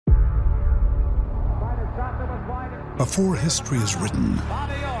Before history is written,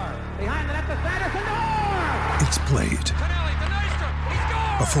 it's played.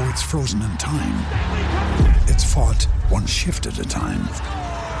 Before it's frozen in time, it's fought one shift at a time.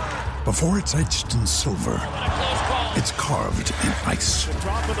 Before it's etched in silver, it's carved in ice.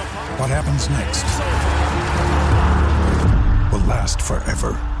 What happens next will last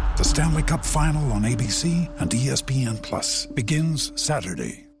forever. The Stanley Cup Final on ABC and ESPN Plus begins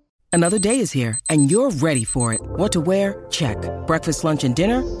Saturday. Another day is here, and you're ready for it. What to wear? Check. Breakfast, lunch, and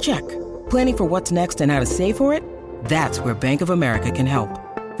dinner? Check. Planning for what's next and how to save for it? That's where Bank of America can help.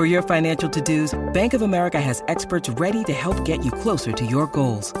 For your financial to-dos, Bank of America has experts ready to help get you closer to your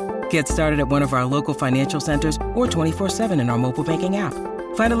goals. Get started at one of our local financial centers or 24/7 in our mobile banking app.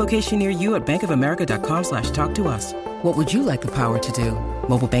 Find a location near you at bankofamerica.com/talktous. What would you like the power to do?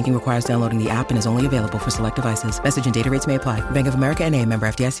 Mobile banking requires downloading the app and is only available for select devices. Message and data rates may apply. Bank of America N.A., member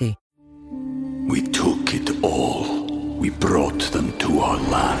FDIC. We took it all. We brought them to our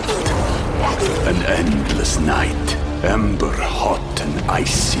land. An endless night, ember hot and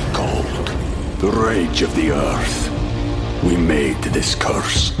icy cold. The rage of the earth. We made this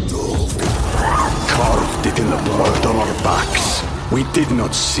curse. Carved it in the blood on our backs. We did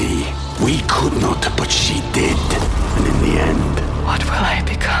not see. We could not, but she did. And in the end... What will I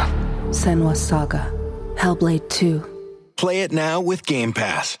become? Senua's Saga. Hellblade 2. Play it now with Game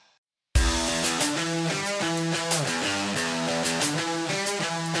Pass.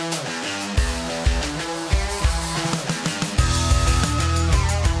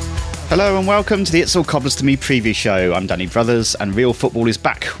 Hello and welcome to the It's All Cobblers to Me preview show. I'm Danny Brothers, and real football is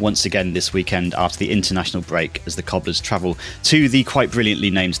back once again this weekend after the international break as the Cobblers travel to the quite brilliantly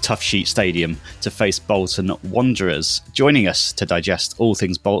named Tough Sheet Stadium to face Bolton Wanderers. Joining us to digest all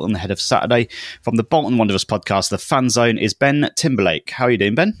things Bolton ahead of Saturday from the Bolton Wanderers podcast, The Fan Zone, is Ben Timberlake. How are you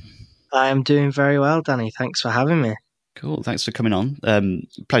doing, Ben? I am doing very well, Danny. Thanks for having me. Cool, thanks for coming on.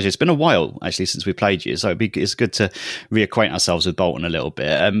 Pleasure. It's been a while, actually, since we played you, so it's good to reacquaint ourselves with Bolton a little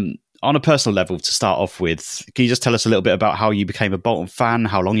bit. On a personal level, to start off with, can you just tell us a little bit about how you became a Bolton fan,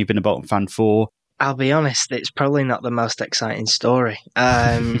 how long you've been a Bolton fan for? I'll be honest, it's probably not the most exciting story.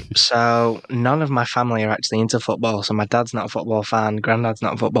 So none of my family are actually into football. So my dad's not a football fan, granddad's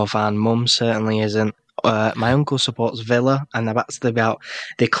not a football fan, mum certainly isn't. My uncle supports Villa, and that's about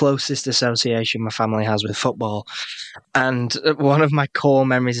the closest association my family has with football. And one of my core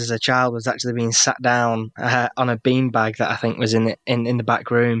memories as a child was actually being sat down on a beanbag that I think was in the back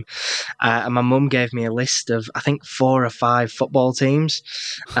room. And my mum gave me a list of, I think, 4 or 5 football teams.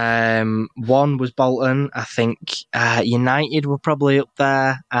 One was Bolton. I think United were probably up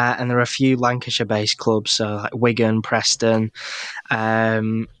there. And there are a few Lancashire-based clubs, so like Wigan, Preston.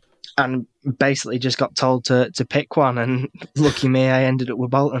 And basically just got told to pick one, and lucky me, I ended up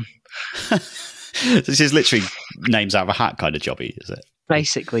with Bolton. This is literally names out of a hat kind of jobby, is it?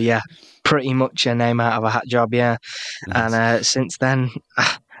 Basically, yeah. Pretty much a name out of a hat job, yeah. Nice. And since then,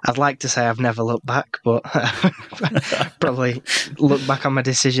 I'd like to say I've never looked back, but probably look back on my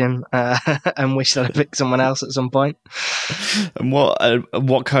decision and wish that I picked someone else at some point. And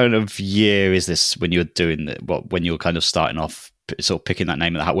what kind of year is this when you're doing that? When you're kind of starting off, sort of picking that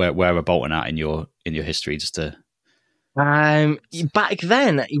name of the hat? Where are Bolton at in your history? Just to back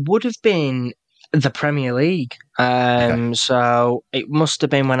then, it would have been the Premier League. Okay. So it must have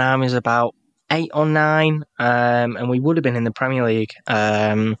been when I was about 8 or 9, and we would have been in the Premier League.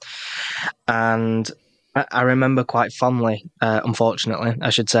 And I remember quite fondly, unfortunately, I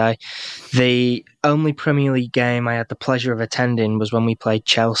should say, the only Premier League game I had the pleasure of attending was when we played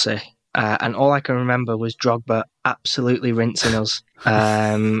Chelsea. And all I can remember was Drogba absolutely rinsing us.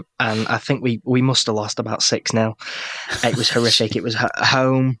 And I think we must have lost about 6-0. It was horrific. It was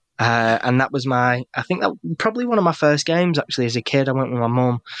home. And that was I think that probably one of my first games, actually, as a kid. I went with my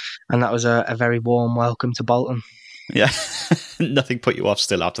mum, and that was a very warm welcome to Bolton. Yeah. Nothing put you off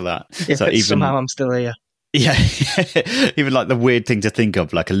still after that. Yeah, so somehow I'm still here. Yeah, even like the weird thing to think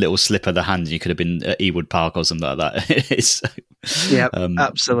of, like a little slip of the hand, you could have been at Ewood Park or something like that. Yep,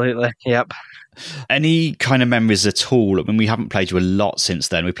 absolutely. Yep. Any kind of memories at all? I mean, we haven't played you a lot since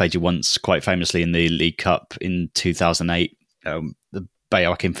then. We played you once quite famously in the League Cup in 2008. The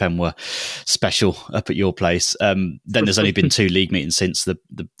Joachim Fenwer special up at your place. Then there's only been 2 league meetings since the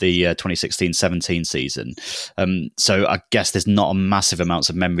 2016-17 season. So I guess there's not a massive amounts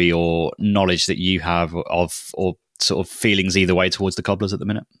of memory or knowledge that you have of, or sort of feelings either way towards the Cobblers at the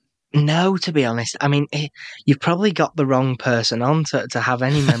minute. No, to be honest. I mean, you've probably got the wrong person on to have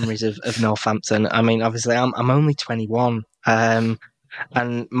any memories of Northampton. I mean, obviously, I'm only 21, and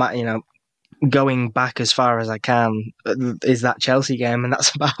going back as far as I can is that Chelsea game, and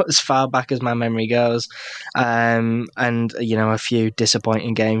that's about as far back as my memory goes. And a few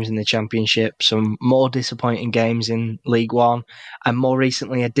disappointing games in the Championship, some more disappointing games in League One, and more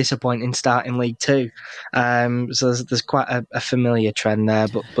recently a disappointing start in League Two. So there's quite a familiar trend there,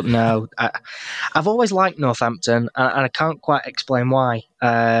 but no, I've always liked Northampton, and I can't quite explain why.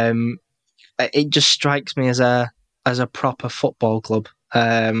 It just strikes me as a proper football club.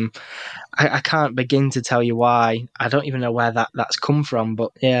 I can't begin to tell you why. I don't even know where that's come from,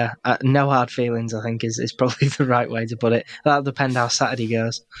 but yeah, no hard feelings, I think, is probably the right way to put it. That'll depend how Saturday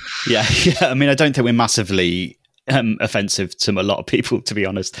goes. Yeah. I mean, I don't think we're massively offensive to a lot of people, to be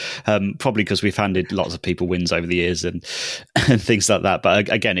honest. Probably because we've handed lots of people wins over the years and things like that. But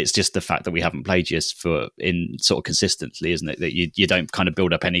again, it's just the fact that we haven't played you in sort of consistently, isn't it? That you don't kind of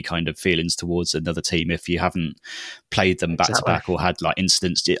build up any kind of feelings towards another team if you haven't played them back to back or had like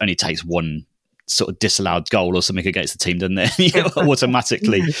incidents. It only takes one sort of disallowed goal or something against the team, doesn't it? You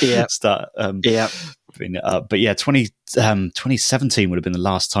automatically start putting it up. But yeah, 2017 would have been the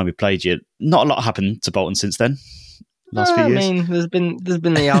last time we played you. Not a lot happened to Bolton since then. Last few years. I mean, there's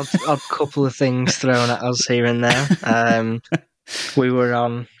been the odd couple of things thrown at us here and there. We were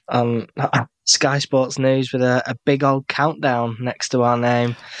on Sky Sports News with a big old countdown next to our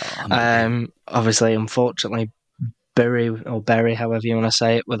name. Obviously, unfortunately, Bury, however you want to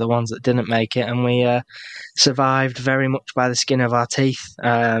say it, were the ones that didn't make it, and we survived very much by the skin of our teeth.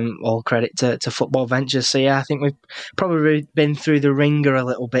 All credit to Football Ventures. So yeah, I think we've probably been through the ringer a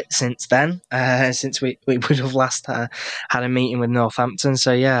little bit since then, since we would have last had a meeting with Northampton.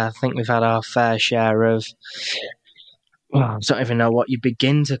 So yeah, I think we've had our fair share of, I don't even know what you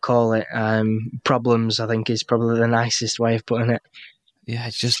begin to call it. Problems, I think, is probably the nicest way of putting it. Yeah,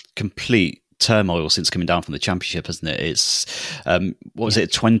 it's just complete turmoil since coming down from the Championship, hasn't it? It's what was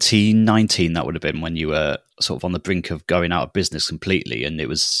it, 2019? That would have been when you were sort of on the brink of going out of business completely, and it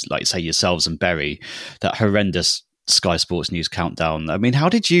was like, say, yourselves and Bury, that horrendous Sky Sports News countdown. I mean, how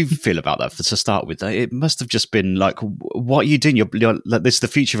did you feel about that to start with? It must have just been like, what are you doing? You're like, this is the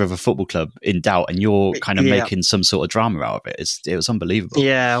future of a football club in doubt, and you're kind of making some sort of drama out of it. It was unbelievable.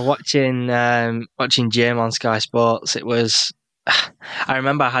 Yeah, watching Jim on Sky Sports, it was. I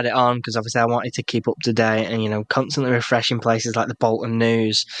remember I had it on because obviously I wanted to keep up to date and, constantly refreshing places like the Bolton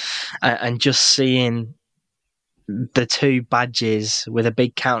News and just seeing the two badges with a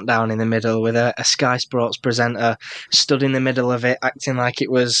big countdown in the middle with a Sky Sports presenter stood in the middle of it acting like it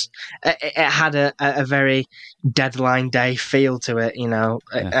had a very deadline day feel to it,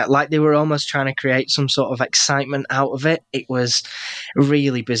 like they were almost trying to create some sort of excitement out of it. It was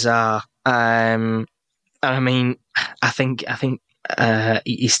really bizarre. I mean, I think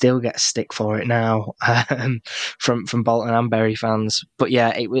he still gets stick for it now from Bolton and Bury fans. But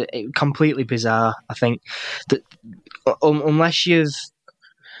yeah, it was completely bizarre. I think that unless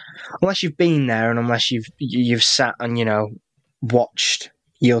you've been there and unless you've sat and watched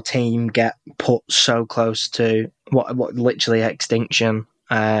your team get put so close to what literally extinction.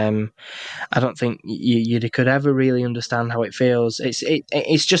 I don't think you could ever really understand how it feels.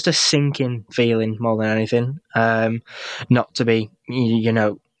 It's just a sinking feeling more than anything. Not to be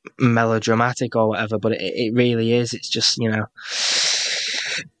melodramatic or whatever, but it really is. It's just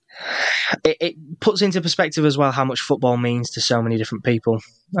it puts into perspective as well how much football means to so many different people.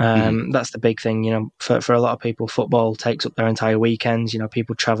 That's the big thing, for a lot of people, football takes up their entire weekends.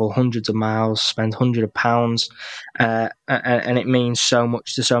 People travel hundreds of miles, spend hundreds of pounds, and it means so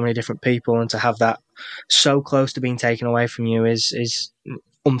much to so many different people. And to have that so close to being taken away from you is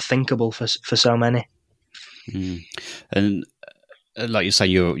unthinkable for so many. And like you say,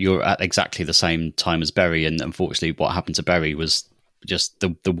 you're at exactly the same time as Bury, and unfortunately, what happened to Bury was just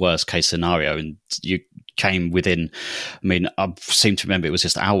the worst case scenario, and you came within, I mean, I seem to remember it was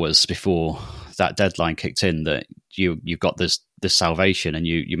just hours before that deadline kicked in that you got this salvation and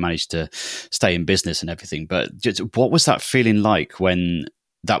you managed to stay in business and everything. But just, what was that feeling like when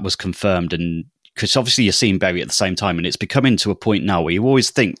that was confirmed? And because obviously you're seeing Bury at the same time, and it's becoming to a point now where you always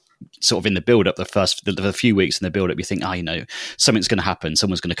think, sort of in the build-up, the few weeks in the build-up, you think, something's going to happen.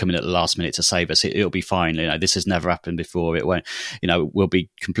 Someone's going to come in at the last minute to save us. It'll be fine. This has never happened before. It won't. We'll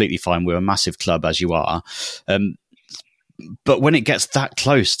be completely fine. We're a massive club, as you are. But when it gets that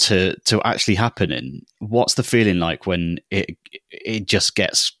close to actually happening, what's the feeling like when it just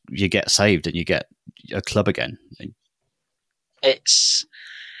you get saved and you get a club again? It's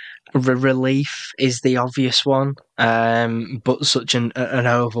relief is the obvious one, but such an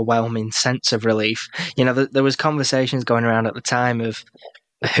overwhelming sense of relief. There was conversations going around at the time of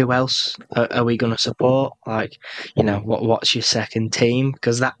who else are we going to support? Like, what's your second team?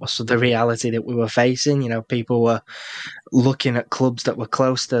 Because that was the reality that we were facing. People were looking at clubs that were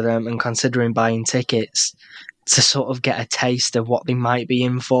close to them and considering buying tickets to sort of get a taste of what they might be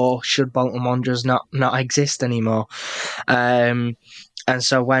in for should Bolton Wanderers not exist anymore. And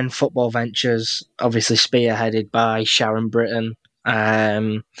so when Football Ventures, obviously spearheaded by Sharon Britton,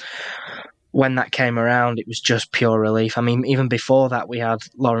 when that came around, it was just pure relief. I mean, even before that, we had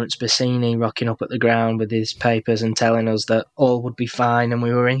Lawrence Bassini rocking up at the ground with his papers and telling us that all would be fine and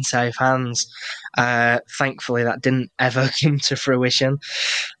we were in safe hands. Thankfully, that didn't ever come to fruition.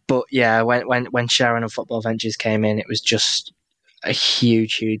 But yeah, when Sharon and Football Ventures came in, it was just a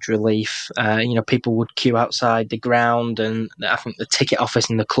huge relief. People would queue outside the ground, and I think the ticket office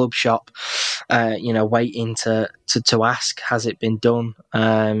in the club shop, waiting to ask, has it been done?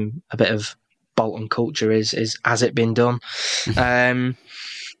 A bit of Bolton culture is has it been done? And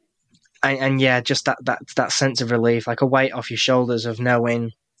yeah, just that sense of relief, like a weight off your shoulders of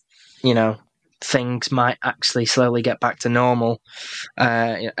knowing, things might actually slowly get back to normal.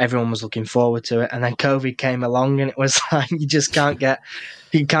 Everyone was looking forward to it, and then COVID came along, and it was like you can't get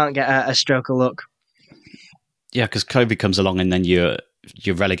a stroke of luck. Yeah, because COVID comes along, and then you're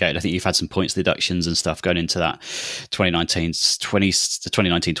relegated. I think you've had some points deductions and stuff going into that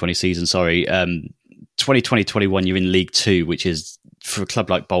 2019-20 season. Sorry, 2020-21, you're in League Two, which is for a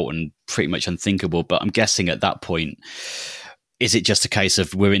club like Bolton pretty much unthinkable. But I'm guessing at that point, is it just a case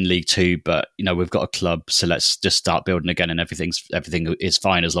of we're in League Two, but we've got a club, so let's just start building again, and everything is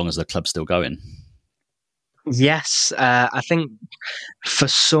fine as long as the club's still going? Yes, I think for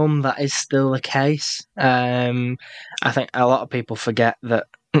some that is still the case. I think a lot of people forget that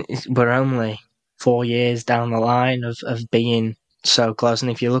we're only 4 years down the line of being so close. And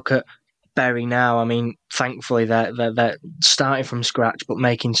if you look at Bury now, I mean, thankfully they're starting from scratch but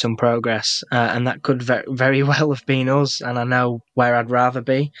making some progress, and that could very well have been us. And I know where I'd rather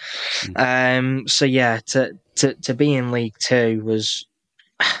be. So yeah, to be in League Two was.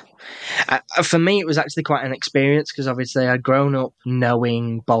 For me, it was actually quite an experience because obviously I'd grown up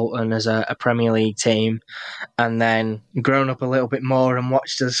knowing Bolton as a Premier League team, and then grown up a little bit more and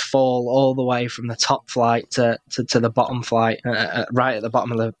watched us fall all the way from the top flight to the bottom flight, right at the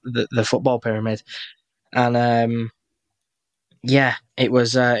bottom of the football pyramid. And yeah, it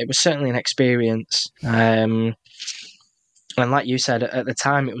was certainly an experience. And like you said, at the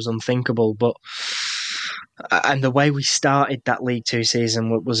time it was unthinkable, but. And the way we started that League Two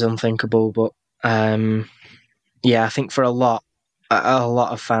season was unthinkable. But yeah, I think for a lot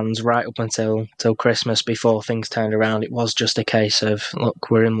of fans, right up until Christmas, before things turned around, it was just a case of, look,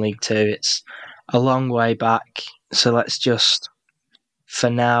 we're in League Two. It's a long way back, so let's just,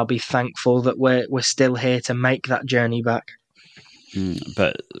 for now, be thankful that we're still here to make that journey back.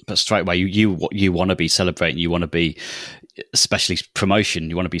 But straight away, you want to be celebrating. You want to be, especially promotion.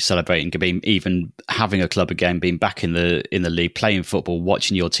 You want to be celebrating, even having a club again, being back in the league, playing football,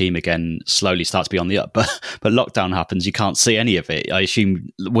 watching your team again slowly start to be on the up. But lockdown happens. You can't see any of it. I assume,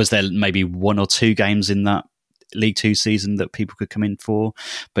 was there maybe 1 or 2 games in that League Two season that people could come in for?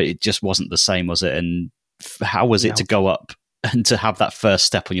 But it just wasn't the same, was it? And how was it to go up and to have that first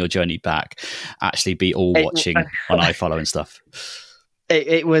step on your journey back, actually be all watching on iFollow and stuff?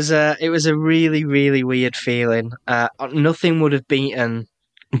 It was a really, really weird feeling. Nothing would have beaten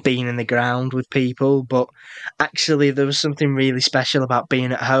being in the ground with people, but actually there was something really special about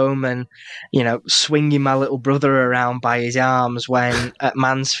being at home and, swinging my little brother around by his arms when at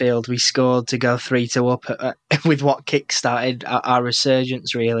Mansfield we scored to go 3-2 up with what kick-started our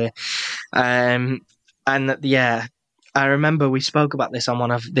resurgence, really. And yeah, I remember we spoke about this on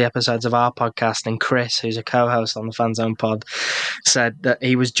one of the episodes of our podcast, and Chris, who's a co-host on the Fan Zone pod, said that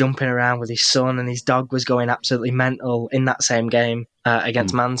he was jumping around with his son and his dog was going absolutely mental in that same game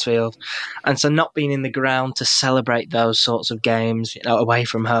against Mansfield. And so not being in the ground to celebrate those sorts of games, away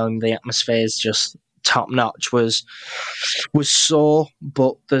from home, the atmosphere is just top notch, was sore,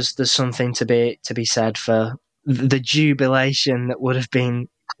 but there's something to be said for the jubilation that would have been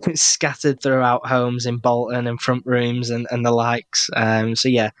scattered throughout homes in Bolton and front rooms and the likes. So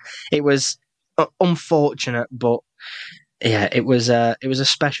yeah, it was unfortunate, but yeah, it was a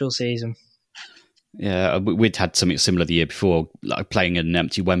special season. Yeah, we'd had something similar the year before, like playing in an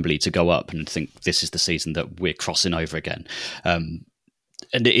empty Wembley, to go up and think this is the season that we're crossing over again. And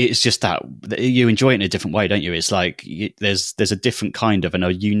it's just that you enjoy it in a different way, don't you? It's like there's a different kind of, and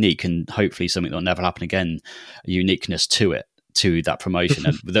a unique, and hopefully something that'll never happen again, a uniqueness to it, to that promotion,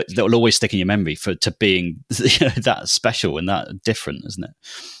 and that will always stick in your memory to being that special and that different, isn't it?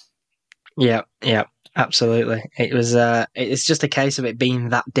 Yeah, yeah, absolutely. It was. It's just a case of it being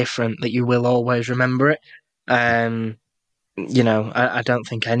that different that you will always remember it. Um, I don't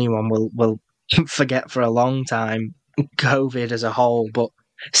think anyone will forget for a long time COVID as a whole, but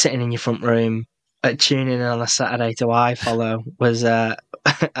sitting in your front room, tuning in on a Saturday to I Follow was a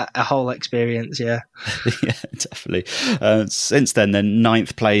whole experience. Yeah. Yeah, definitely. Since then,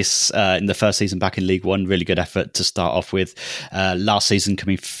 ninth place in the first season back in League One. Really good effort to start off with. Last season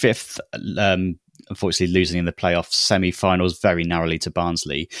coming fifth. Unfortunately, losing in the playoff semi-finals very narrowly to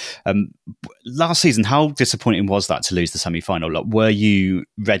Barnsley. Last season, how disappointing was that to lose the semi-final? Like, were you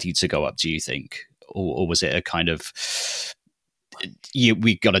ready to go up, do you think? Or was it a kind of,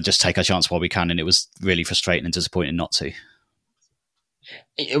 we got to just take our chance while we can, and it was really frustrating and disappointing not to?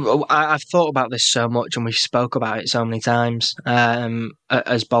 I've thought about this so much, and we spoke about it so many times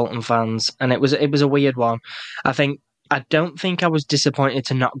as Bolton fans, and it was a weird one. I don't think I was disappointed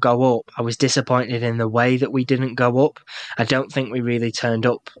to not go up. I was disappointed in the way that we didn't go up. I don't think we really turned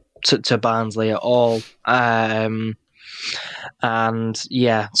up to Barnsley at all. And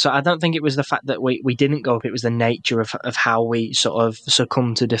yeah, so I don't think it was the fact that we didn't go up. It was the nature of how we sort of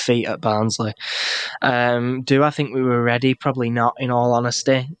succumbed to defeat at Barnsley. Do I think we were ready? Probably not, in all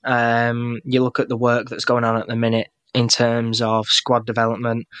honesty. You look at the work that's going on at the minute in terms of squad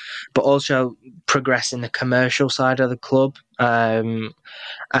development, but also progressing the commercial side of the club. I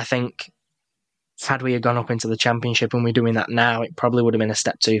think had we gone up into the Championship and we're doing that now, it probably would have been a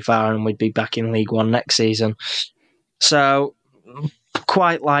step too far and we'd be back in League One next season. So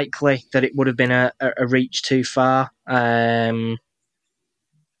quite likely that it would have been a reach too far. But,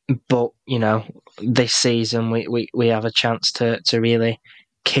 this season we have a chance to really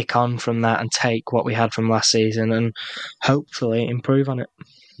kick on from that and take what we had from last season and hopefully improve on it.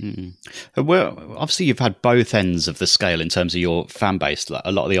 Well, obviously you've had both ends of the scale in terms of your fan base. Like,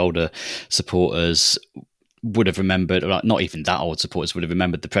 a lot of the older supporters would have remembered, or not even that old supporters would have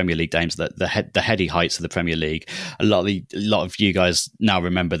remembered the Premier League games, the heady heights of the Premier League. A lot of you guys now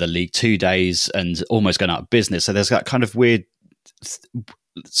remember the League Two days and almost going out of business. So there's that kind of weird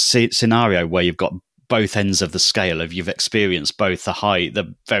scenario where you've got both ends of the scale of, you've experienced both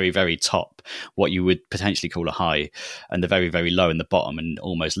the very, very top, what you would potentially call a high, and the very, very low in the bottom, and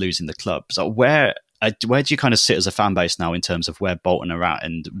almost losing the club. So where do you kind of sit as a fan base now in terms of where Bolton are at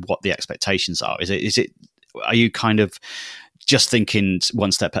and what the expectations are? Are you kind of just thinking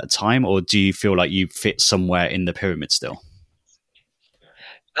one step at a time, or do you feel like you fit somewhere in the pyramid still?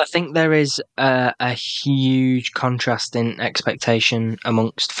 I think there is a huge contrast in expectation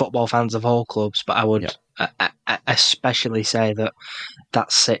amongst football fans of all clubs, but I would especially say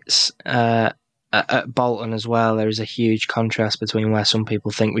that sits at Bolton as well. There is a huge contrast between where some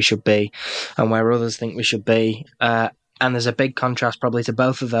people think we should be and where others think we should be. And there's a big contrast probably to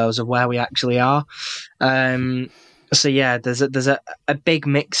both of those of where we actually are. So yeah, there's a big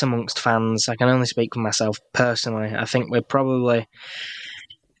mix amongst fans. I can only speak for myself personally. I think we're probably...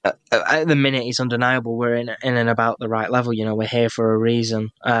 at the minute, it's undeniable we're in and about the right level. We're here for a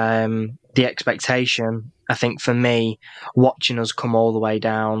reason. The expectation, I think, for me, watching us come all the way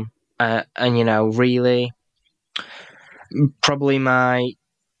down, and really, probably my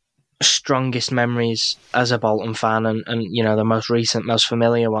strongest memories as a Bolton fan, and the most recent, most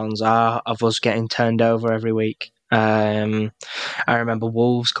familiar ones are of us getting turned over every week. I remember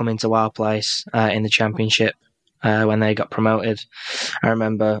Wolves coming to our place in the Championship. When they got promoted, I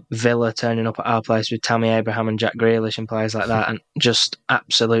remember Villa turning up at our place with Tammy Abraham and Jack Grealish and players like that, and just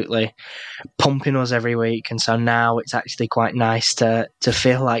absolutely pumping us every week. And so now it's actually quite nice to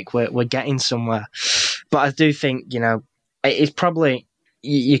feel like we're getting somewhere. But I do think it's probably,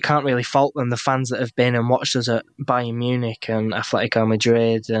 you can't really fault them. The fans that have been and watched us at Bayern Munich and Atletico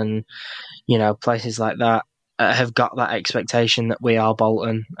Madrid and places like that have got that expectation that we are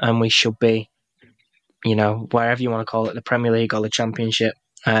Bolton and we should be, wherever you want to call it, the Premier League or the Championship.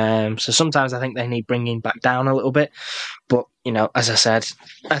 So sometimes I think they need bringing back down a little bit. But, as I said,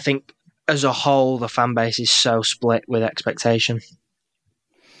 I think as a whole, the fan base is so split with expectation.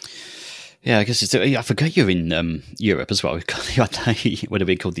 Yeah, I guess I forgot you're in Europe as well. It would have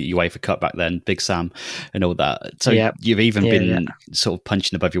been called the UEFA Cup back then, Big Sam and all that. So you've even been sort of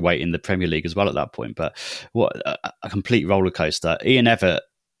punching above your weight in the Premier League as well at that point. But what a complete roller coaster. Ian Evatt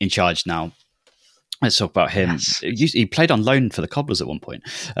in charge now. Let's talk about him. Yes. He played on loan for the Cobblers at one point.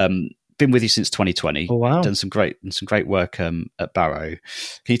 Been with you since 2020. Oh, wow. Done some great work at Barrow.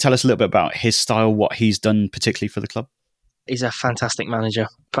 Can you tell us a little bit about his style, what he's done particularly for the club? He's a fantastic manager.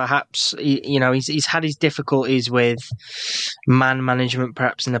 Perhaps he's had his difficulties with man management.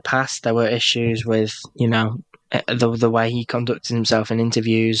 Perhaps in the past there were issues with the way he conducted himself in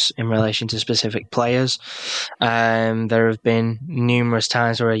interviews in relation to specific players. There have been numerous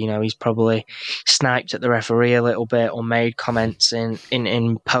times where, he's probably sniped at the referee a little bit or made comments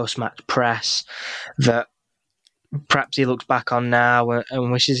in post-match press that perhaps he looks back on now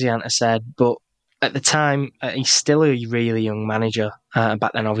and wishes he hadn't have said. But at the time, he's still a really young manager.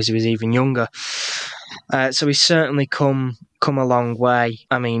 Back then, obviously, he was even younger. So he's certainly come a long way.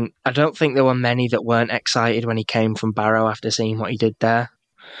 I mean, I don't think there were many that weren't excited when he came from Barrow after seeing what he did there.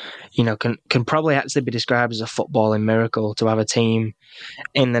 Can probably actually be described as a footballing miracle to have a team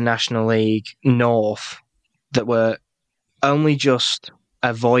in the National League North that were only just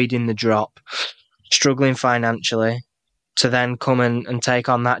avoiding the drop, struggling financially, to then come and take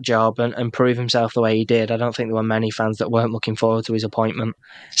on that job and prove himself the way he did. I don't think there were many fans that weren't looking forward to his appointment.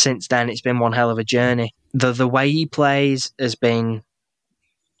 Since then, it's been one hell of a journey. The way he plays has been,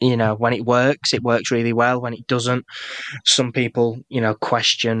 when it works really well. When it doesn't, some people,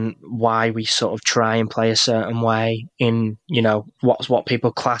 question why we sort of try and play a certain way in, what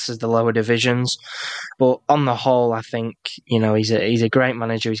people class as the lower divisions. But on the whole, I think, he's a great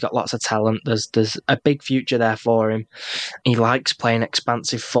manager. He's got lots of talent. There's a big future there for him. He likes playing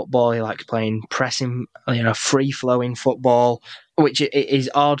expansive football. He likes playing pressing, free-flowing football, which is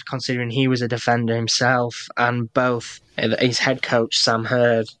odd considering he was a defender himself, and both his head coach, Sam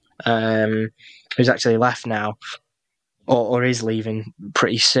Hurd, who's actually left now, or is leaving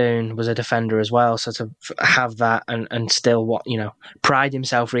pretty soon, was a defender as well. So to have that and still pride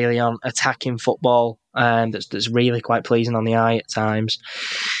himself really on attacking football, that's really quite pleasing on the eye at times,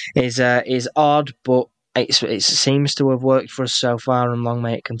 is odd, but it seems to have worked for us so far, and long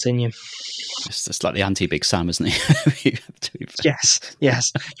may it continue. It's like the anti-Big Sam, isn't he?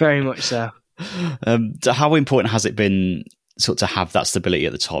 Yes, very much so. How important has it been sort of to have that stability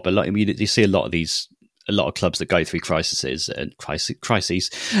at the top? You see a lot of clubs that go through crises that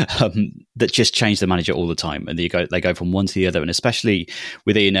just change the manager all the time, and they go from one to the other. And especially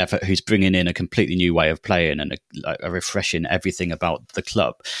with Ian Evatt, who's bringing in a completely new way of playing and a refreshing everything about the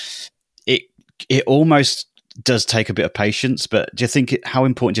club, it almost does take a bit of patience. But do you think how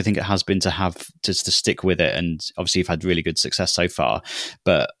important do you think it has been to have to stick with it? And obviously you've had really good success so far,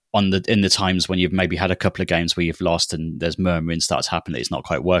 but in the times when you've maybe had a couple of games where you've lost and there's murmuring starts happening that it's not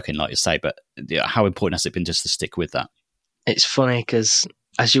quite working, like you say, but how important has it been just to stick with that? It's funny because,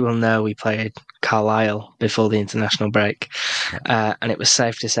 as you will know, we played Carlisle before the international break, and it was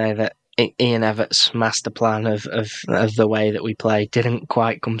safe to say that Ian Evatt's master plan of the way that we play didn't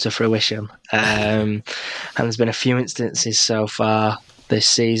quite come to fruition. And there's been a few instances so far this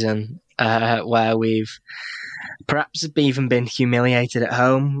season where we've perhaps even been humiliated at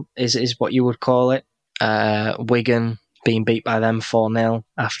home, is what you would call it. Wigan being beat by them 4-0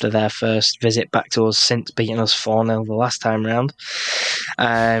 after their first visit back to us since beating us 4-0 the last time round.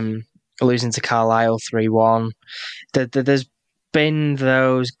 Losing to Carlisle 3-1. There's been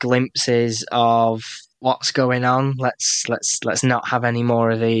those glimpses of what's going on. Let's not have any more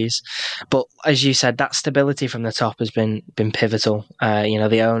of these. But as you said, that stability from the top has been pivotal.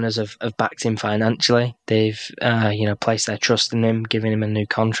 The owners have backed him financially. They've placed their trust in him, giving him a new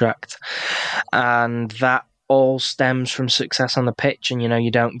contract, and that all stems from success on the pitch. And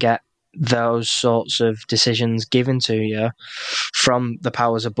you don't get those sorts of decisions given to you from the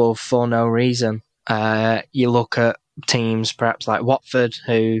powers above for no reason. You look at teams perhaps like Watford,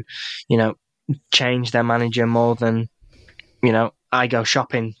 who change their manager more than I go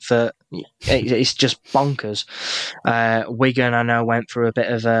shopping for. It's just bonkers. Wigan, I know, went through a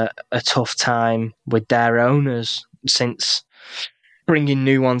bit of a tough time with their owners since bringing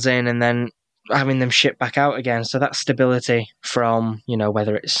new ones in and then having them shipped back out again. So that stability from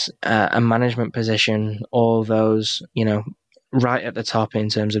whether it's a management position or those right at the top in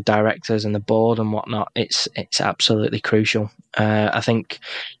terms of directors and the board and whatnot, it's absolutely crucial. I think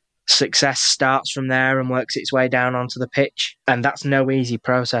success starts from there and works its way down onto the pitch, and that's no easy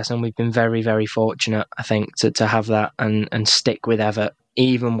process, and we've been very, very fortunate, I think, to have that and stick with Evatt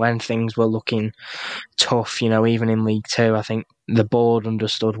even when things were looking tough. Even in League Two, I think the board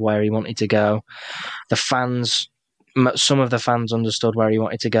understood where he wanted to go. Some of the fans understood where he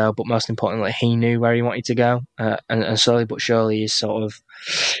wanted to go, but most importantly, he knew where he wanted to go, and slowly but surely he's sort of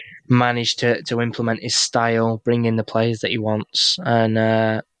managed to implement his style, bring in the players that he wants,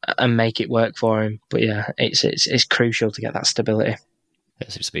 and make it work for him. But yeah, it's crucial to get that stability.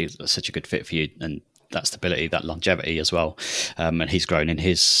 It seems to be such a good fit for you, and that stability, that longevity as well. And he's grown in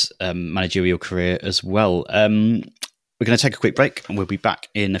his managerial career as well. We're going to take a quick break, and we'll be back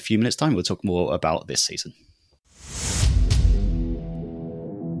in a few minutes' time. We'll talk more about this season.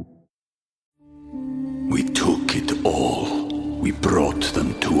 We took we brought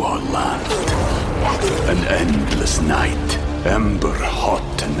them to our land. An endless night, ember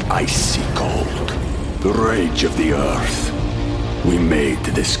hot and icy cold. The rage of the earth. We made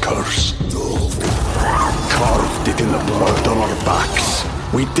this curse. Carved it in the blood on our backs.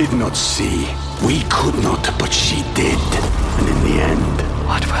 We did not see. We could not, but she did. And in the end...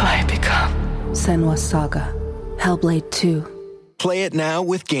 What will I become? Senua's Saga. Hellblade 2. Play it now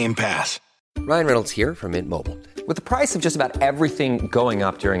with Game Pass. Ryan Reynolds here from Mint Mobile. With the price of just about everything going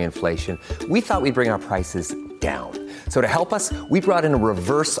up during inflation, we thought we'd bring our prices down. So to help us, we brought in a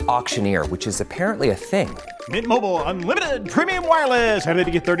reverse auctioneer, which is apparently a thing. Mint Mobile Unlimited Premium Wireless. How to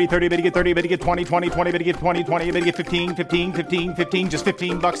get 30, 30, bit to get 30, bit to get 20, 20, 20, bit to get 20, 20, bit to get 15, 15, 15, 15, just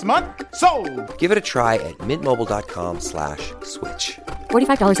 $15 a month? Sold! Give it a try at mintmobile.com/switch.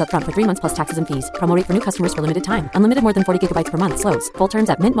 $45 up front for 3 months plus taxes and fees. Promo rate for new customers for limited time. Unlimited more than 40 gigabytes per month. Slows full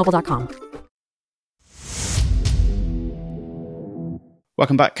terms at mintmobile.com.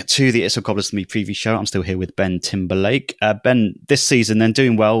 Welcome back to the It's All Cobblers to Me preview show. I'm still here with Ben Timberlake. Ben, this season, then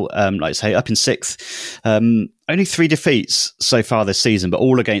doing well, like I say, up in sixth. Only 3 defeats so far this season, but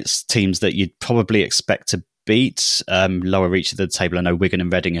all against teams that you'd probably expect to beat. Lower reach of the table. I know Wigan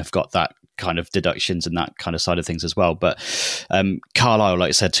and Reading have got that kind of deductions and that kind of side of things as well. But Carlisle, like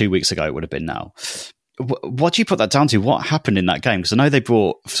I said, 2 weeks ago, it would have been now. What do you put that down to? What happened in that game? Because I know they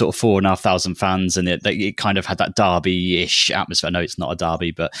brought sort of 4,500 fans and it kind of had that derby-ish atmosphere. I know it's not a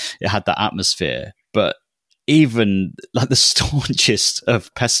derby, but it had that atmosphere. But even like the staunchest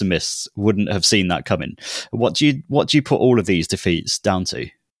of pessimists wouldn't have seen that coming. What do you put all of these defeats down to?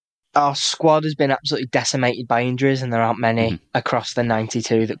 Our squad has been absolutely decimated by injuries, and there aren't many across the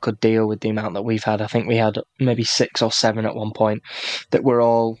 92 that could deal with the amount that we've had. I think we had maybe 6 or 7 at one point that were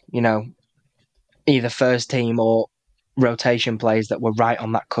all, either first team or rotation players that were right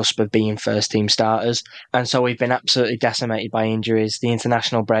on that cusp of being first team starters. And so we've been absolutely decimated by injuries. The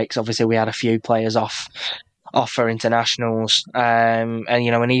international breaks, obviously we had a few players off for internationals. And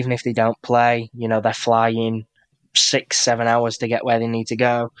even if they don't play, they're flying 6-7 hours to get where they need to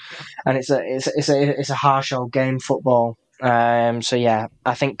go. And it's a harsh old game, football. So yeah,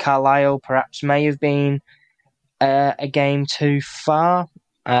 I think Carlisle perhaps may have been a game too far.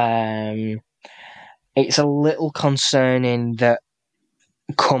 It's a little concerning that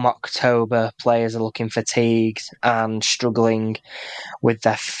come October, players are looking fatigued and struggling with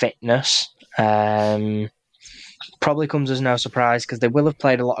their fitness. Probably comes as no surprise because they will have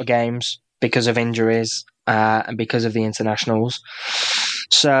played a lot of games because of injuries and because of the internationals.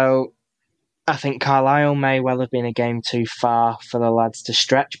 So I think Carlisle may well have been a game too far for the lads to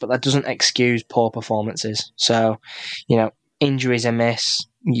stretch, but that doesn't excuse poor performances. So, injuries are miss.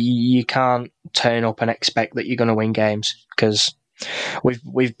 You can't turn up and expect that you're going to win games because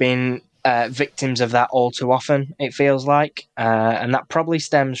we've been victims of that all too often, it feels like. And that probably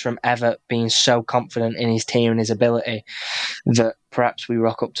stems from Everett being so confident in his team and his ability that perhaps we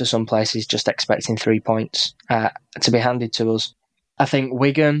rock up to some places just expecting 3 points to be handed to us. I think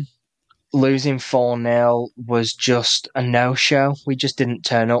Wigan losing 4-0 was just a no-show. We just didn't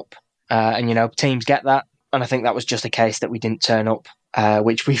turn up. And teams get that. And I think that was just a case that we didn't turn up,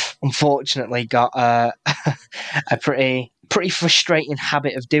 which we've unfortunately got a pretty frustrating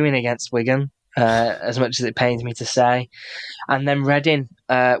habit of doing against Wigan, as much as it pains me to say. And then Reading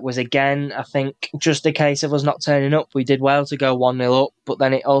was again, I think, just a case of us not turning up. We did well to go 1-0 up, but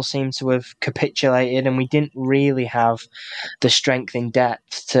then it all seemed to have capitulated, and we didn't really have the strength in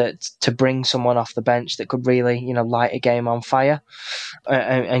depth to bring someone off the bench that could really, light a game on fire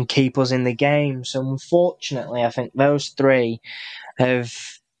and keep us in the game. So unfortunately, I think those 3 have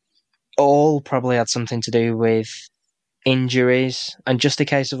all probably had something to do with injuries and just a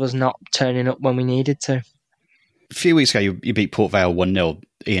case of us not turning up when we needed to. A few weeks ago, you beat Port Vale 1-0.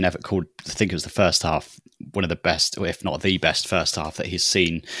 Ian Everett called, I think it was the first half, one of the best, or if not the best first half that he's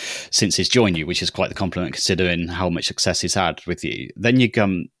seen since he's joined you, which is quite the compliment considering how much success he's had with you. Then you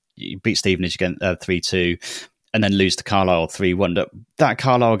beat Stevenage again 3-2 and then lose to Carlisle 3-1. That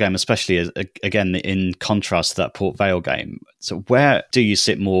Carlisle game especially is, again, in contrast to that Port Vale game. So where do you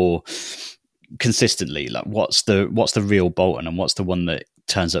sit more consistently? Like what's the real Bolton and what's the one that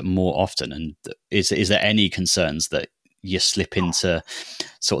turns up more often? And is there any concerns that you slip into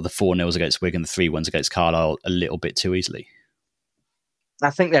sort of the 4-0s against Wigan, the 3-1s against Carlisle a little bit too easily? I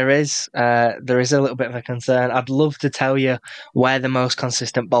think there is a little bit of a concern. I'd love to tell you where the most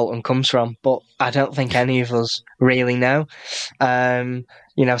consistent Bolton comes from, but I don't think any of us really know.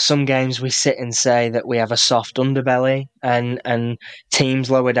 Some games we sit and say that we have a soft underbelly, and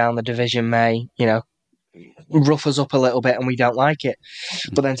teams lower down the division may, rough us up a little bit and we don't like it.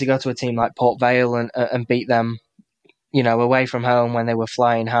 But then to go to a team like Port Vale and beat them away from home when they were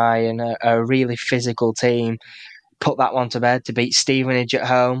flying high and a really physical team, put that one to bed to beat Stevenage at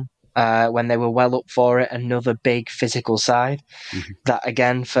home when they were well up for it, another big physical side. Mm-hmm. That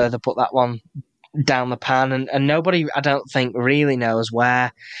again further put that one down the pan, and nobody, I don't think, really knows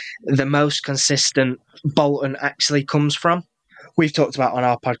where the most consistent Bolton actually comes from. We've talked about on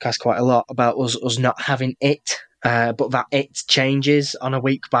our podcast quite a lot about us not having it, but that it changes on a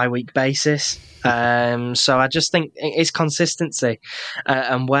week-by-week basis. So I just think it's consistency,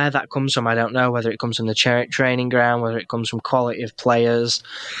 and where that comes from, I don't know. Whether it comes from the training ground, whether it comes from quality of players,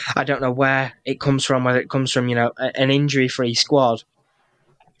 I don't know where it comes from. Whether it comes from an injury-free squad,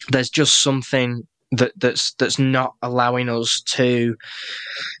 there's just something that's not allowing us to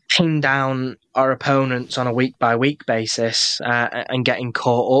pin down our opponents on a week-by-week basis and getting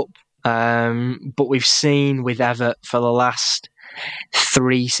caught up. But we've seen with Everett for the last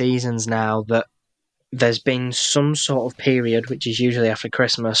 3 seasons now that there's been some sort of period, which is usually after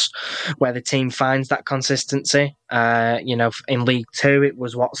Christmas, where the team finds that consistency. In League 2, it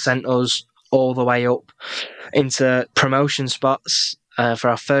was what sent us all the way up into promotion spots. For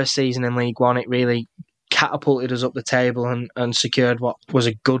our first season in League 1, it really catapulted us up the table and secured what was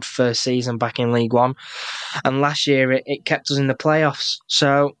a good first season back in League 1. And last year, it kept us in the playoffs.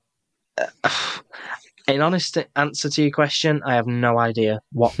 So, in honest answer to your question, I have no idea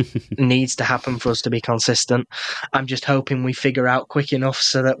what needs to happen for us to be consistent. I'm just hoping we figure out quick enough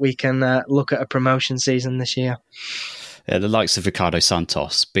so that we can look at a promotion season this year. Yeah, the likes of Ricardo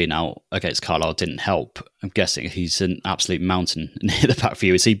Santos being out against Carlisle didn't help. I'm guessing he's an absolute mountain near the back for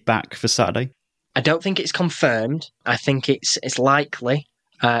you. Is he back for Saturday? I don't think it's confirmed. I think it's likely.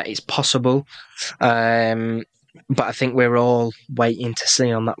 It's possible. But I think we're all waiting to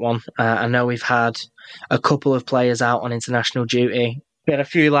see on that one. I know we've had a couple of players out on international duty. We had a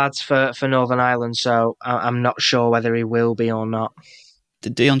few lads for Northern Ireland, so I'm not sure whether he will be or not.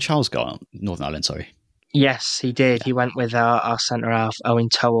 Did Dion Charles go on Northern Ireland, sorry? Yes, he did. Yeah. He went with our centre-half, Owen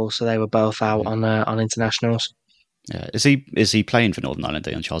Towell, so they were both out on internationals. Yeah, is he playing for Northern Ireland,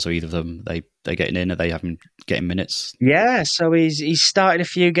 Dion Charles, or either of them? They getting in? Are they getting minutes? Yeah, so he's started a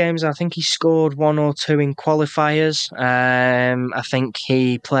few games. I think he scored 1 or 2 in qualifiers. I think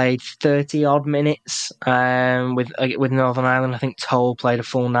he played 30 odd minutes with Northern Ireland. I think Toll played a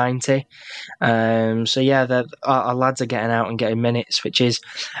full 90. So yeah, our lads are getting out and getting minutes, which is,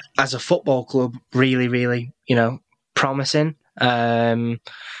 as a football club, really, really promising.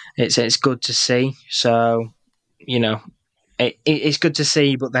 It's good to see. So. It's good to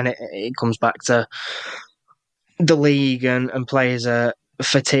see, but then it comes back to the league and players are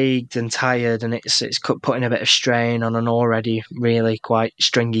fatigued and tired, and it's putting a bit of strain on an already really quite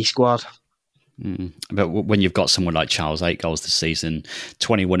stringy squad. But when you've got someone like Charles, 8 goals this season,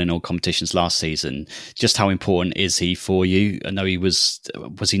 21 in all competitions last season, just how important is he for you? I know was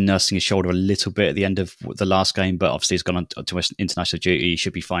he nursing his shoulder a little bit at the end of the last game, but obviously he's gone on to international duty. He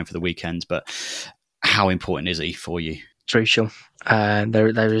should be fine for the weekend, but how important is he for you? Crucial.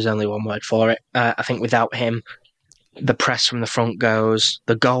 There is only one word for it. I think without him, the press from the front goes,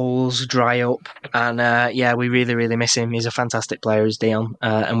 the goals dry up, and we really, really miss him. He's a fantastic player, is Dion,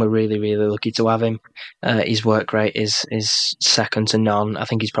 and we're really, really lucky to have him. His work rate is second to none. I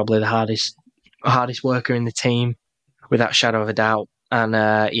think he's probably the hardest worker in the team, without shadow of a doubt. And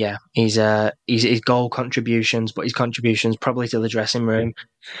his goal contributions, but his contributions probably to the dressing room,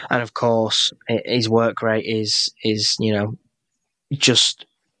 and of course his work rate is just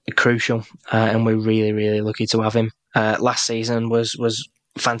crucial. And we're really, really lucky to have him. Last season was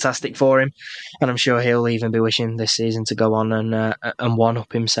fantastic for him, and I'm sure he'll even be wishing this season to go on and one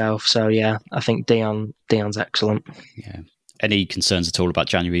up himself. So yeah, I think Dion's excellent. Yeah. Any concerns at all about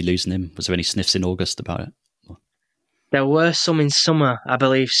January losing him? Was there any sniffs in August about it? There were some in summer. I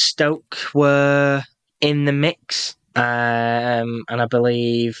believe Stoke were in the mix, and I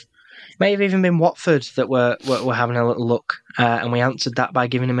believe it may have even been Watford that were having a little look, and we answered that by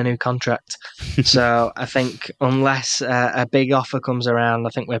giving him a new contract. So I think unless a big offer comes around,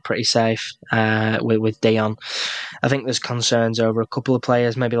 I think we're pretty safe with Dion. I think there's concerns over a couple of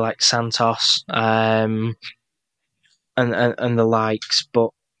players, maybe like Santos and the likes,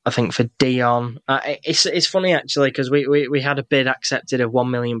 but I think for Dion, it's funny actually, because we had a bid accepted of £1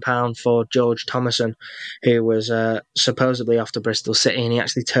 million for George Thomason, who was supposedly off to Bristol City, and he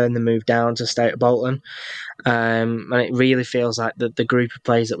actually turned the move down to stay at Bolton. And it really feels like the group of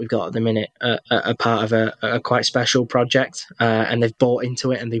players that we've got at the minute are part of a quite special project, and they've bought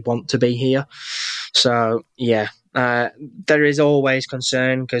into it and they want to be here. So yeah, there is always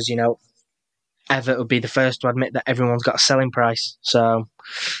concern because Everett would be the first to admit that everyone's got a selling price. So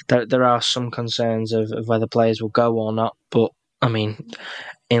there are some concerns of whether players will go or not. But, I mean,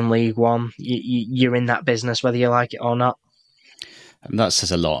 in League One, you're in that business whether you like it or not. And that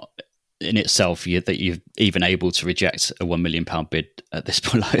says a lot in itself, that you're even able to reject a £1 million bid at this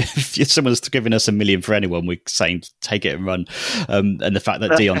point. Like, if someone's giving us £1 million for anyone, we're saying take it and run. And the fact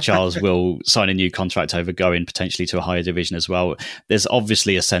that Dion Charles will sign a new contract over going potentially to a higher division as well. There's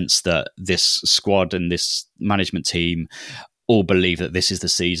obviously a sense that this squad and this management team all believe that this is the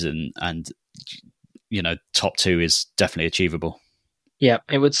season, and top 2 is definitely achievable. Yeah,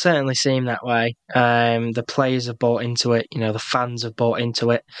 it would certainly seem that way. The players have bought into it. The fans have bought into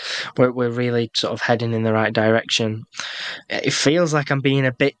it. We're really sort of heading in the right direction. It feels like I'm being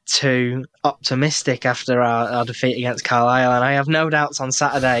a bit too optimistic after our defeat against Carlisle, and I have no doubts on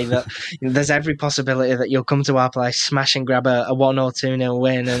Saturday that there's every possibility that you'll come to our place, smash and grab a 1 or 2-0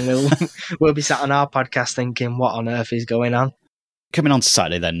 win, and we'll be sat on our podcast thinking, what on earth is going on? Coming on to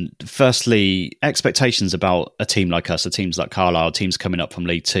Saturday then, firstly, expectations about a team like us, teams like Carlisle, teams coming up from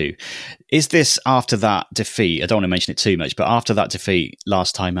League 2. Is this after that defeat, I don't want to mention it too much, but after that defeat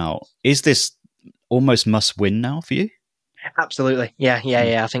last time out, is this almost must win now for you? Absolutely. Yeah,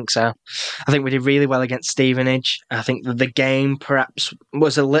 I think so. I think we did really well against Stevenage. I think the game perhaps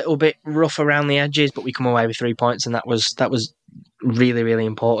was a little bit rough around the edges, but we come away with 3 points, and that was really, really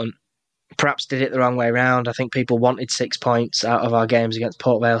important. Perhaps did it the wrong way around. I think people wanted 6 points out of our games against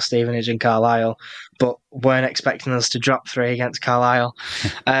Port Vale, Stevenage and Carlisle, but weren't expecting us to drop 3 against Carlisle.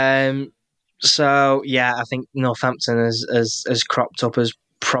 So, yeah, I think Northampton has cropped up as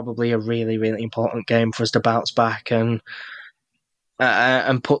probably a really, really important game for us to bounce back and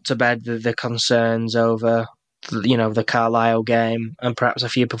put to bed the concerns over the Carlisle game and perhaps a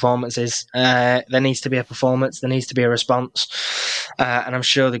few performances. There needs to be a performance, there needs to be a response, and I'm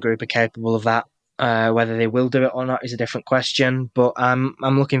sure the group are capable of that. Whether they will do it or not is a different question, but I'm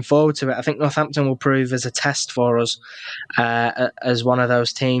looking forward to it. I think Northampton will prove as a test for us, as one of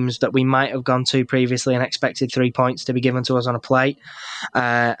those teams that we might have gone to previously and expected 3 points to be given to us on a plate.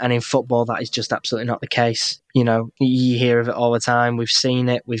 And in football, that is just absolutely not the case. You hear of it all the time. We've seen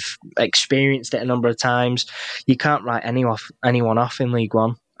it. We've experienced it a number of times. You can't write anyone off in League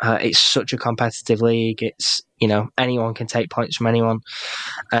One. It's such a competitive league. It's, anyone can take points from anyone.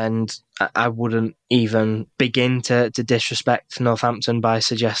 And I wouldn't even begin to disrespect Northampton by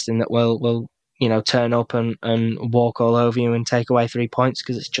suggesting that we'll turn up and walk all over you and take away 3 points,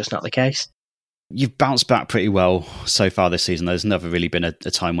 because it's just not the case. You've bounced back pretty well so far this season. There's never really been a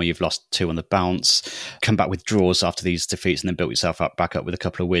time where you've lost 2 on the bounce, come back with draws after these defeats, and then built yourself back up with a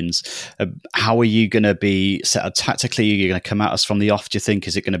couple of wins. How are you going to be set up tactically? Are you going to come at us from the off, do you think?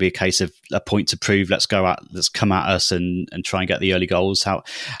 Is it going to be a case of a point to prove? Let's come at us and try and get the early goals.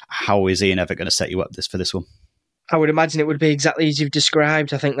 How is Ian Everett going to set you up for this one? I would imagine it would be exactly as you've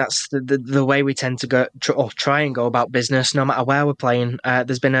described. I think that's the way we tend to go or try and go about business, no matter where we're playing.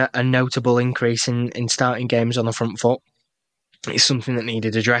 There's been a notable increase in starting games on the front foot. It's something that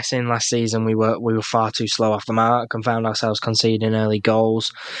needed addressing. Last season, we were far too slow off the mark and found ourselves conceding early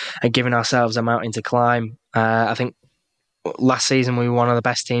goals and giving ourselves a mountain to climb. I think last season we were one of the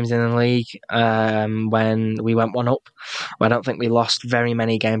best teams in the league when we went 1 up. I don't think we lost very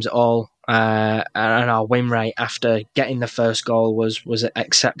many games at all. And our win rate after getting the first goal was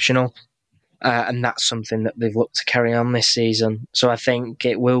exceptional. And that's something that they've looked to carry on this season. So I think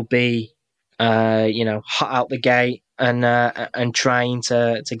it will be, hot out the gate and trying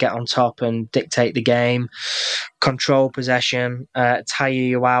to get on top and dictate the game, control possession, tire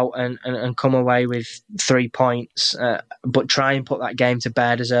you out and come away with 3 points, but try and put that game to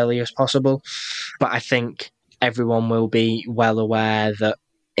bed as early as possible. But I think everyone will be well aware that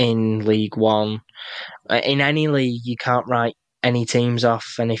in League One, in any league, you can't write any teams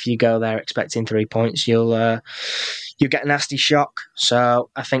off, and if you go there expecting 3 points, you'll get a nasty shock. So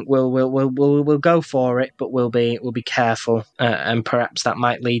I think we'll go for it, but we'll be careful, and perhaps that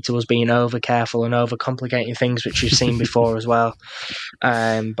might lead to us being over careful and over complicating things, which you've seen before as well.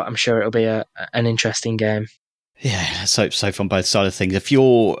 But I'm sure it'll be an interesting game. Yeah, so from both sides of things. If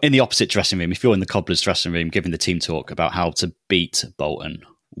you're in the opposite dressing room, if you're in the Cobblers dressing room giving the team talk about how to beat Bolton,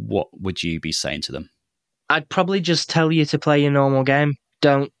 what would you be saying to them? I'd probably just tell you to play your normal game.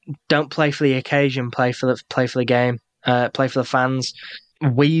 Don't play for the occasion. Play for the game. Play for the fans.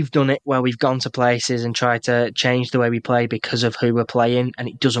 We've done it where we've gone to places and tried to change the way we play because of who we're playing, and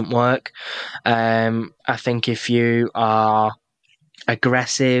it doesn't work. I think if you are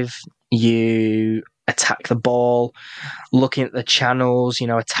aggressive, you attack the ball, looking at the channels,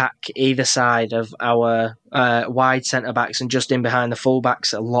 attack either side of our wide centre-backs and just in behind the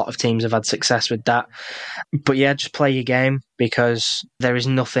full-backs. A lot of teams have had success with that. But yeah, just play your game, because there is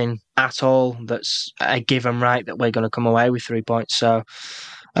nothing at all that's a given right that we're going to come away with 3 points. So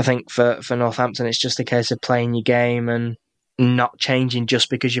I think for Northampton, it's just a case of playing your game and not changing just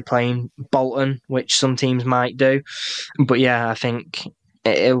because you're playing Bolton, which some teams might do. But yeah, I think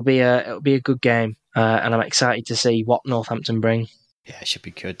it'll be a good game, and I'm excited to see what Northampton bring. Yeah, it should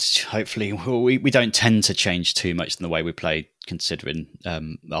be good. Hopefully, we don't tend to change too much in the way we play, considering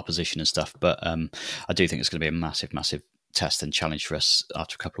our position and stuff. But I do think it's going to be a massive, massive test and challenge for us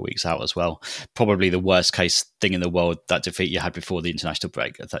after a couple of weeks out as well. Probably the worst case thing in the world, that defeat you had before the international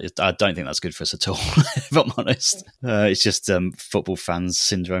break. I don't think that's good for us at all, if I'm honest. It's just football fans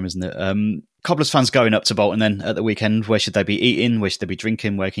syndrome, isn't it? Cobblers fans going up to Bolton then at the weekend. Where should they be eating? Where should they be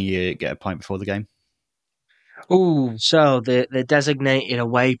drinking? Where can you get a pint before the game? Oh, so the designated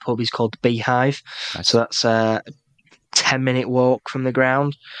away pub is called the Beehive. Nice. So that's a 10-minute walk from the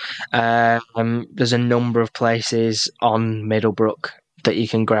ground. There's a number of places on Middlebrook that you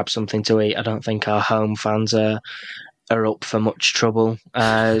can grab something to eat. I don't think our home fans are up for much trouble.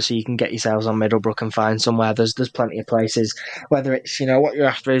 So you can get yourselves on Middlebrook and find somewhere. There's plenty of places, whether it's, what you're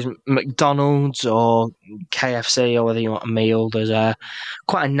after is McDonald's or KFC, or whether you want a meal. There's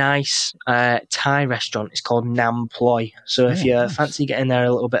quite a nice Thai restaurant. It's called Nam Ploy. So if you fancy getting there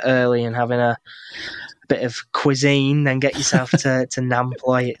a little bit early and having a bit of cuisine, then get yourself to Nam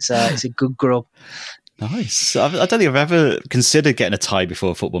Ploy. It's a good grub. Nice. I don't think I've ever considered getting a Thai before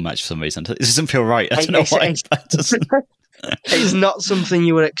a football match for some reason. It doesn't feel right. I don't know why. It's not something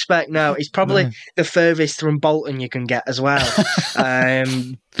you would expect. No, it's probably the furthest from Bolton you can get as well.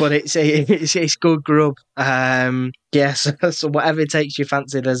 But it's good grub. So whatever takes your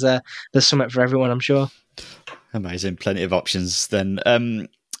fancy, there's something for everyone, I'm sure. Amazing. Plenty of options then.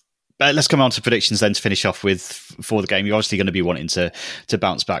 Let's come on to predictions then to finish off with for the game. You're obviously going to be wanting to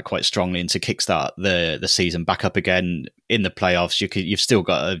bounce back quite strongly and to kickstart the season back up again in the playoffs. You've still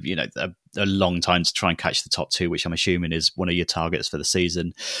got a long time to try and catch the top two, which I'm assuming is one of your targets for the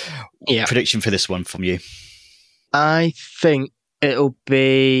season. Yeah. Prediction for this one from you? I think it'll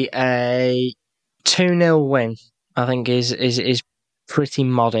be a 2-0 win. I think is pretty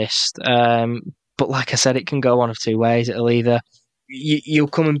modest. But like I said, it can go one of two ways. It'll either you'll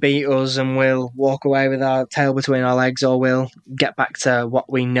come and beat us and we'll walk away with our tail between our legs, or we'll get back to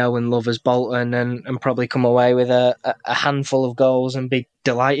what we know and love as Bolton and probably come away with a handful of goals and be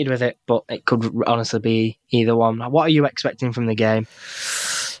delighted with it. But it could honestly be either one. What are you expecting from the game?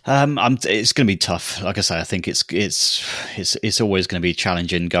 It's going to be tough. Like I say, I think it's always going to be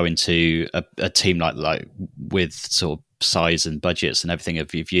challenging going to a team like with sort of size and budgets and everything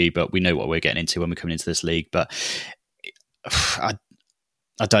of view. But we know what we're getting into when we're coming into this league. But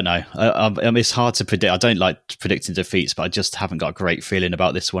I don't know. It's hard to predict. I don't like predicting defeats, but I just haven't got a great feeling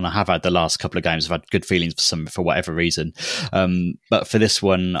about this one. I have had the last couple of games. I've had good feelings for whatever reason. But for this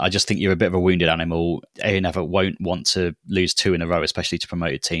one, I just think you're a bit of a wounded animal. A&F won't want to lose 2 in a row, especially to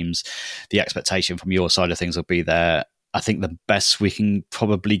promoted teams. The expectation from your side of things will be there. I think the best we can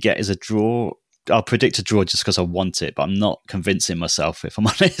probably get is a draw. I'll predict a draw just because I want it, but I'm not convincing myself, if I'm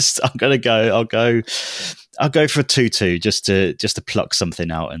honest. I'll go for a 2-2 just to pluck something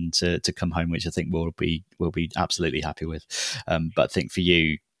out and to come home, which I think we'll be absolutely happy with. But I think for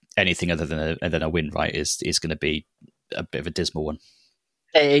you, anything other than a win, right, is going to be a bit of a dismal one.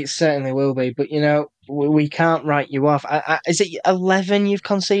 It certainly will be, but we can't write you off. Is it 11 you've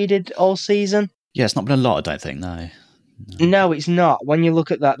conceded all season? Yeah, it's not been a lot, I don't think. No, it's not. When you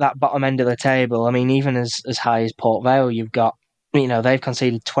look at that bottom end of the table, I mean, even as high as Port Vale, you've got, they've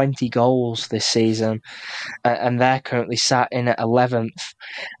conceded 20 goals this season, and they're currently sat in at 11th.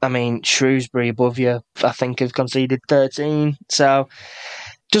 I mean, Shrewsbury above you, I think, have conceded 13. So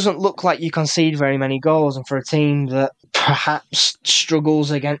doesn't look like you concede very many goals, and for a team that perhaps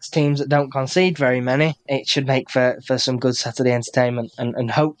struggles against teams that don't concede very many, it should make for some good Saturday entertainment. And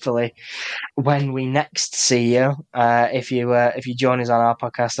hopefully, when we next see you, if you join us on our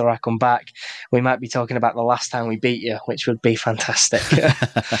podcast or I come back, we might be talking about the last time we beat you, which would be fantastic.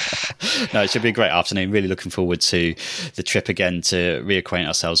 No, it should be a great afternoon. Really looking forward to the trip again to reacquaint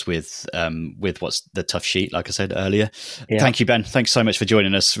ourselves with what's the tough sheet, like I said earlier. Yeah. Thank you, Ben. Thanks so much for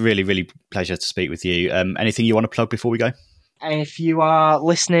joining us. Really, really pleasure to speak with you. Anything you want to plug before we go? If you are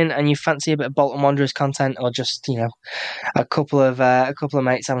listening and you fancy a bit of Bolton Wanderers content, or just a couple of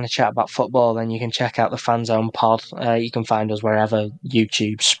mates having a chat about football, then you can check out the Fan Zone pod. You can find us wherever: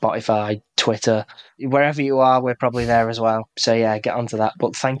 YouTube, Spotify, Twitter, wherever you are, we're probably there as well. So yeah, get onto that.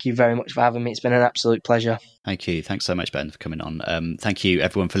 But thank you very much for having me. It's been an absolute pleasure. Thank you. Thanks so much, Ben, for coming on. Thank you,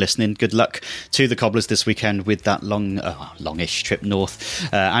 everyone, for listening. Good luck to the Cobblers this weekend with that longish trip north.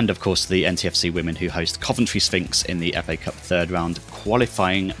 And, of course, the NTFC women who host Coventry Sphinx in the FA Cup third round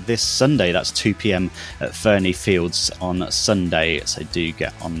qualifying this Sunday. That's 2 p.m. at Fernie Fields on Sunday. So do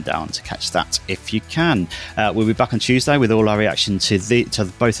get on down to catch that if you can. We'll be back on Tuesday with all our reaction to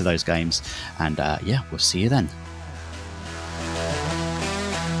both of those games. And, we'll see you then.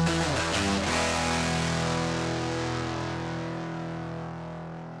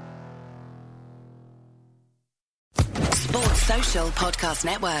 Social Podcast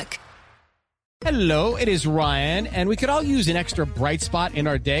Network. Hello, it is Ryan, and we could all use an extra bright spot in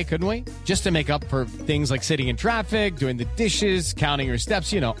our day, couldn't we? Just to make up for things like sitting in traffic, doing the dishes, counting your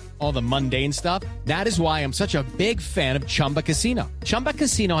steps, all the mundane stuff. That is why I'm such a big fan of Chumba Casino. Chumba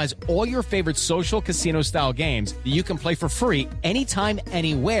Casino has all your favorite social casino-style games that you can play for free anytime,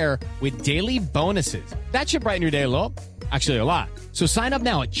 anywhere with daily bonuses. That should brighten your day a little. Actually, a lot. So sign up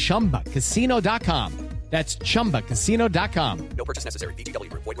now at ChumbaCasino.com. That's ChumbaCasino.com. No purchase necessary. VGW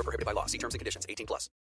Group. Void where prohibited by law. See terms and conditions. 18+.